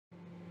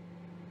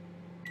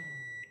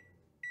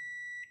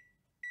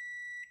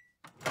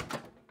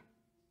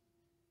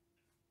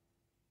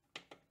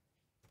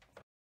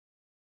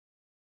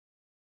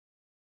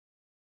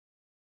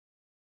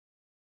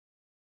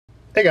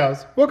Hey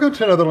guys, welcome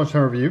to another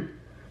Lunchtime review.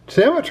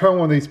 Today I'm going to try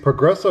one of these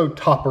Progresso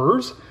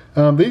toppers.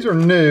 These are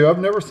new. I've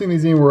never seen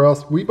these anywhere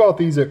else. We bought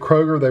these at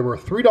Kroger. They were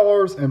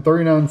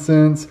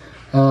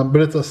 $3.39,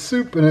 but it's a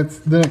soup, and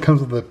then it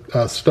comes with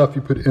the stuff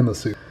you put in the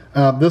soup.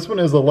 This one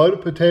is a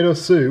loaded potato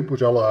soup,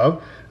 which I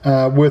love,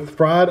 with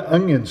fried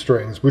onion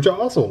strings, which I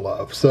also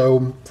love.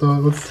 So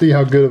let's see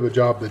how good of a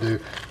job they do.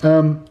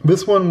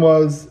 This one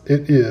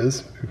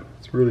it's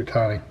really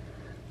tiny.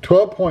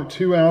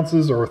 12.2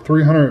 ounces or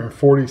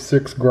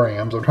 346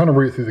 grams. I'm trying to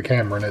read it through the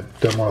camera and it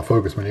doesn't want to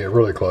focus when you get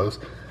really close.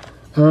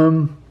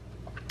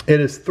 It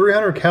is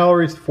 300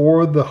 calories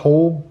for the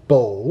whole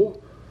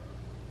bowl.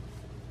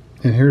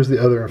 And here's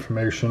the other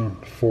information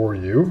for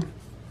you. I'm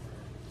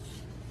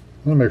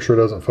gonna make sure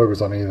it doesn't focus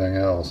on anything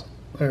else.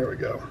 There we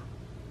go.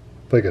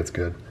 I think it's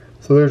good.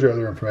 So there's your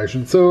other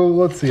information. So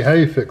let's see how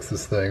you fix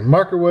this thing.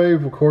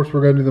 Microwave, of course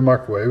we're gonna do the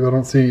microwave. I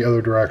don't see any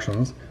other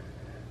directions.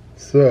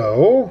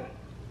 So,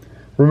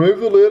 remove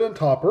the lid and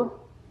topper.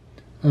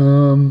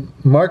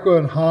 Micro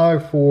and high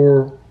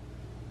for,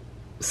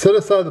 set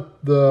aside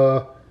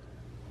the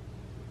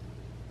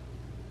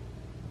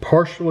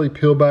partially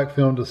peel back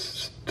film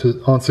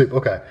on soup.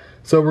 Okay,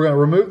 so we're going to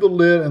remove the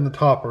lid and the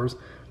toppers,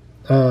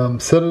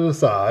 set it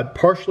aside,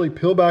 partially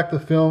peel back the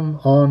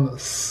film on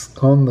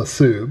the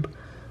soup.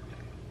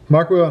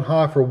 Microwave on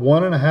high for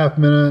 1.5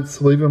 minutes,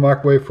 leave in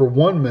microwave for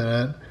 1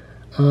 minute.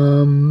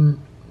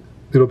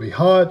 It'll be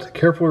hot.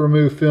 Carefully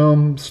remove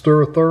film,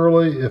 stir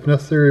thoroughly. If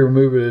necessary,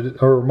 remove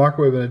it or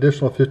microwave an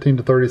additional 15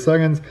 to 30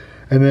 seconds,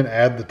 and then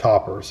add the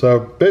topper. So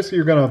basically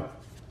you're gonna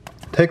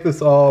take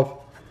this off.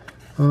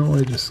 Let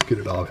me just get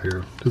it off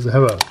here. Does it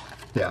have a,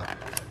 yeah.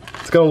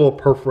 It's got a little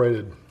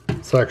perforated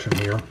section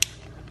here.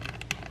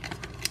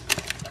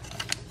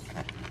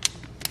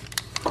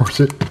 Of course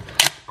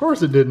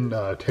it didn't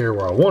tear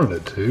where I wanted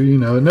it to. You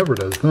know, it never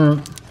does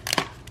that.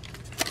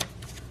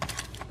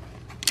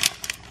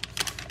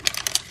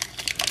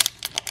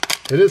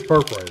 It is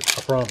perforated,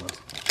 I promise.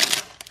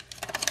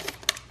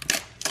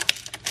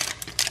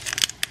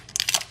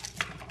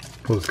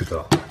 We'll just get that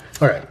off.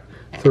 All right,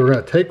 so we're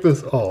gonna take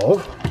this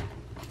off.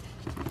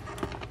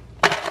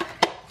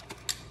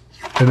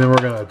 And then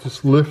we're gonna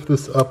just lift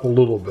this up a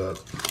little bit.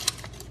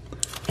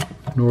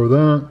 Ignore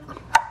that.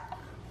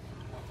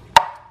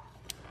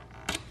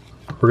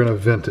 We're gonna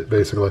vent it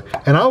basically.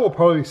 And I will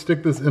probably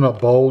stick this in a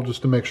bowl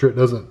just to make sure it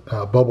doesn't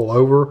bubble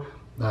over,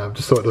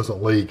 just so it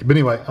doesn't leak. But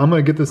anyway, I'm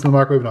gonna get this in the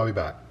microwave and I'll be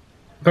back.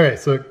 Okay,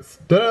 so it's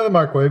done out of the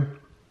microwave.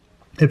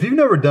 If you've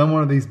never done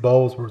one of these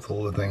bowls, where's the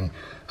little thing?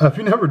 If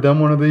you've never done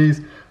one of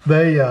these,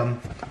 they,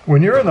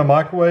 when you're in the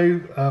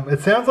microwave, it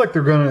sounds like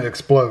they're gonna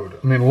explode.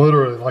 I mean,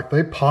 literally, like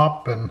they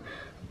pop and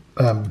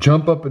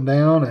jump up and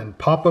down and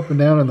pop up and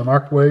down in the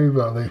microwave.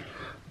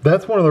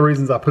 That's one of the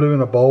reasons I put it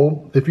in a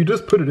bowl. If you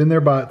just put it in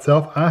there by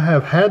itself, I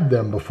have had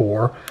them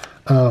before.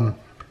 They'll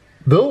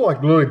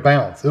like literally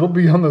bounce. It'll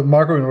be on the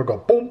microwave and it'll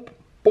go boom,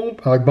 boom,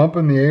 like bump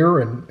in the air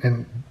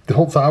and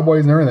hold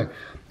sideways and everything.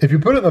 If you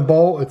put it in the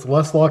bowl, it's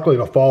less likely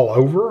to fall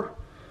over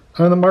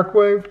in the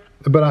microwave,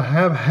 but I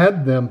have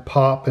had them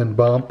pop and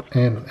bump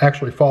and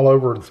actually fall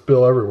over and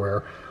spill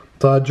everywhere.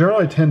 So I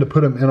generally tend to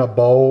put them in a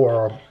bowl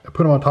or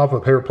put them on top of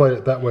a paper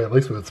plate. That way, at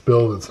least if it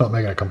spills, it's not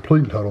making a complete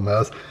and total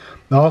mess.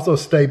 I also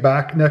stay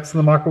back next to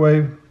the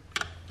microwave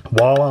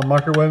while I'm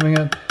microwaving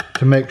it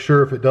to make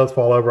sure if it does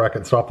fall over, I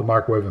can stop the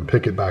microwave and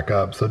pick it back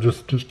up. So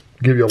just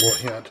give you a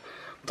little hint.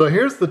 So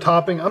here's the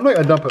topping. I'm not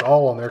gonna dump it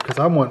all on there because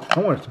I want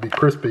it to be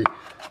crispy.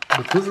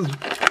 But this is,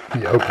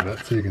 you open it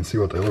so you can see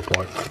what they look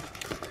like.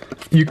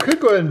 You could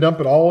go ahead and dump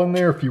it all in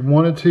there if you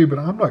wanted to, but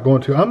I'm not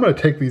going to. I'm gonna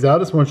take these out. I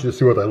just want you to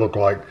see what they look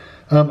like.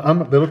 They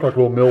look like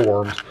little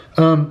mealworms.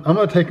 I'm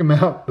gonna take them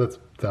out. That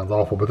sounds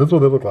awful, but that's what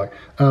they look like.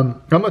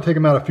 I'm gonna take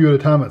them out a few at a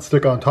time and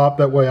stick on top.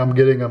 That way I'm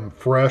getting them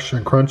fresh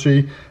and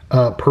crunchy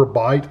per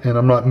bite, and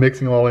I'm not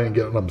mixing them all in and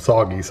getting them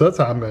soggy. So that's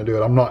how I'm gonna do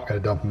it. I'm not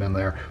gonna dump them in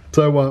there.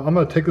 So I'm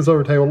gonna take this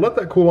over the table, let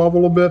that cool off a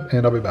little bit,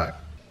 and I'll be back.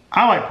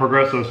 I like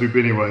Progresso soup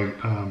anyway,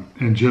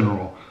 in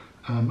general.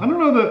 I don't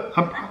know that,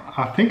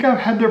 I think I've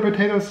had their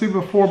potato soup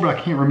before, but I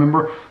can't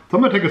remember. So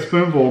I'm gonna take a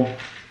spoonful,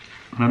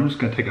 and I'm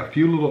just gonna take a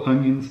few little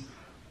onions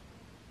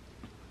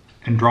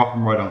and drop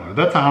them right on there.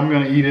 That's how I'm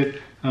gonna eat it.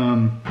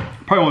 Probably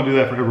won't do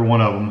that for every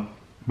one of them,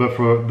 but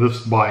for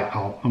this bite,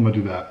 I'm gonna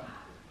do that.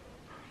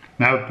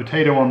 Now with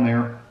potato on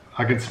there,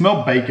 I can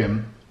smell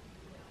bacon.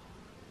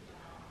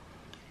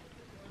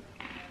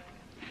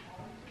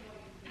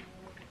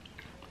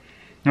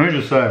 Let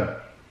me just say,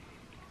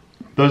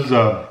 those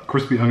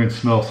crispy onions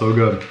smell so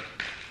good.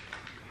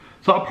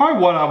 So probably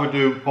what I would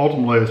do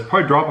ultimately is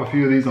probably drop a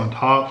few of these on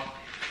top.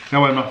 That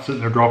way I'm not sitting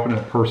there dropping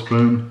it per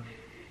spoon.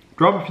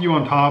 Drop a few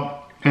on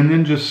top and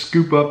then just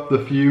scoop up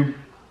the few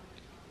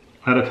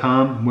at a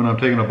time when I'm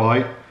taking a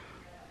bite.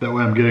 That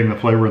way I'm getting the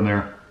flavor in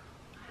there.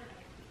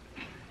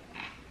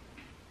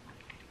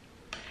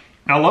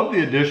 I love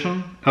the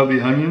addition of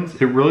the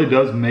onions. It really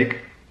does make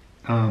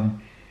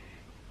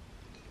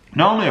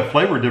not only a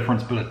flavor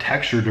difference, but a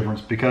texture difference,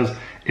 because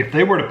if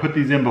they were to put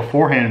these in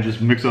beforehand and just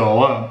mix it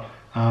all up,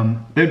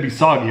 they'd be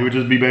soggy. It would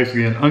just be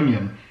basically an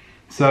onion.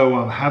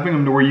 So having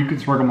them to where you can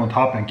sprinkle them on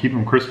top and keep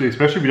them crispy,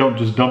 especially if you don't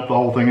just dump the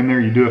whole thing in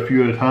there, you do a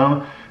few at a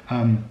time,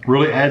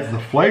 really adds the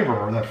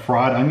flavor, that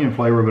fried onion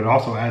flavor, but it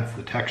also adds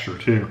the texture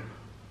too.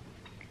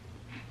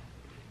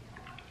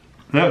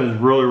 That is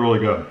really, really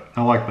good.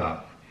 I like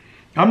that.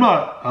 I'm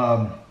not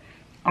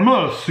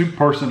a soup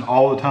person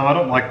all the time. I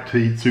don't like to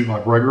eat soup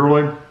like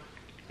regularly,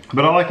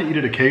 but I like to eat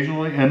it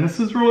occasionally, and this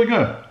is really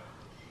good.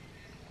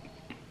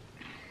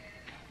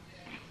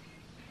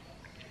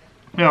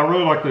 Yeah, I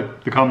really like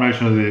the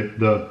combination of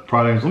the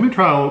fried onions. Let me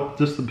try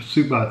just the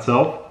soup by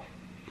itself.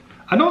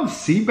 I don't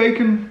see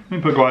bacon. Let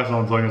me put glasses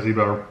on so I can see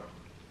better.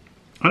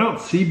 I don't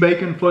see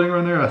bacon floating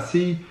around there. I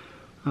see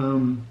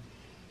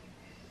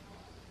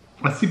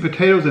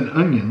potatoes and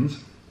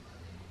onions.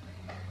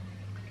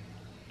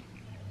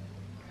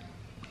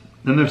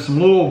 And there's some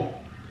little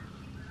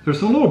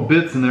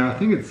bits in there. I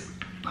think it's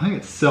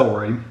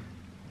celery.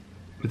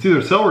 It's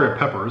either celery or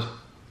peppers.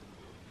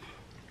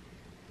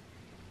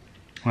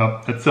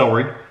 Well, it's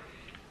celery.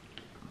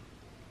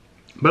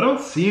 But I don't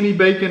see any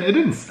bacon.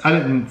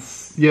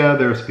 Yeah,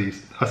 there's a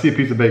piece. I see a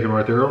piece of bacon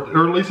right there,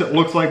 or at least it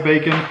looks like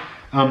bacon.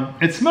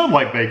 It smelled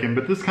like bacon,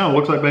 but this kind of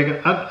looks like bacon.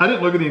 I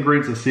didn't look at the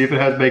ingredients to see if it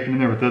has bacon in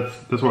there, but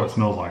that's what it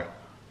smells like.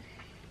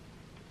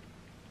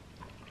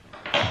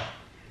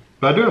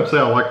 But I do have to say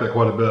I like that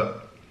quite a bit.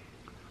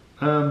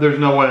 There's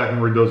no way I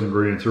can read those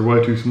ingredients. They're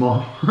way too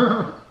small.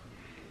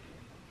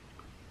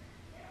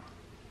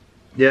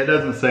 Yeah, it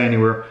doesn't say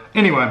anywhere.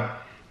 Anyway,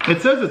 it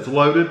says it's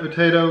loaded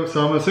potato,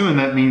 so I'm assuming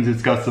that means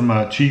it's got some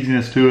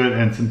cheesiness to it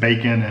and some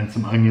bacon and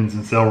some onions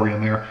and celery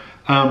in there.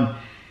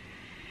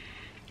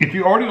 If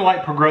you already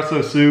like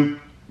Progresso soup,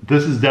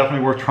 this is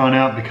definitely worth trying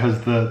out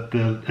because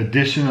the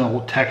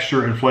additional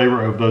texture and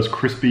flavor of those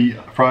crispy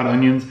fried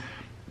onions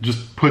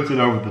just puts it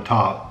over the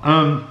top.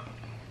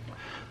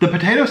 The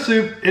potato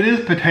soup, it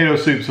is potato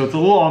soup, so it's a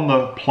little on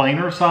the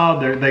plainer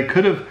side. They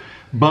could have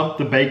bumped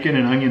the bacon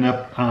and onion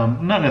up,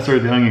 not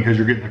necessarily the onion because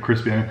you're getting the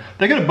crispy onion.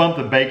 They could have bumped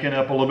the bacon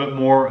up a little bit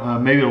more,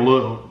 maybe a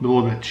little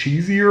bit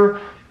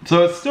cheesier.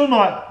 So it's still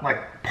not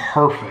like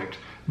perfect,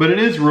 but it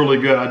is really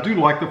good. I do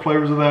like the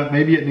flavors of that.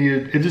 Maybe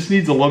it just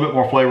needs a little bit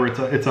more flavor.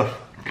 It's a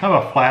kind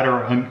of a flatter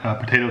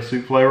potato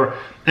soup flavor.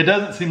 It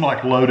doesn't seem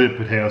like loaded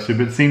potato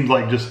soup. It seems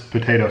like just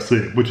potato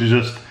soup, which is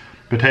just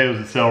potatoes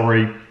and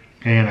celery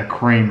and a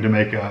cream to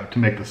make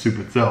the soup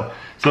itself.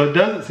 So it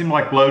doesn't seem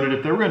like loaded.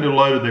 If they were gonna do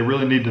loaded, they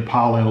really need to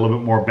pile in a little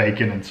bit more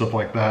bacon and stuff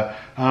like that.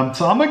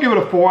 So I'm gonna give it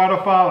a 4 out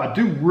of 5. I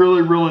do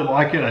really, really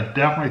like it. I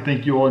definitely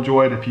think you'll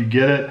enjoy it if you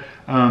get it.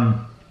 I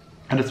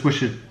just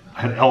wish it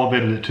had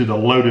elevated it to the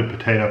loaded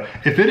potato.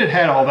 If it had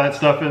had all that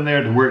stuff in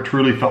there to where it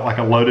truly felt like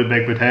a loaded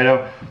baked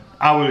potato,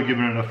 I would have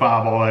given it a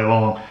 5 all day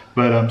long.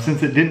 But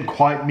since it didn't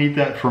quite meet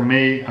that for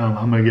me,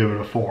 I'm gonna give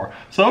it a 4.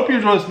 So I hope you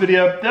enjoyed this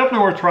video. Definitely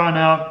worth trying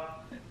out.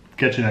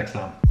 Catch you next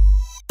time.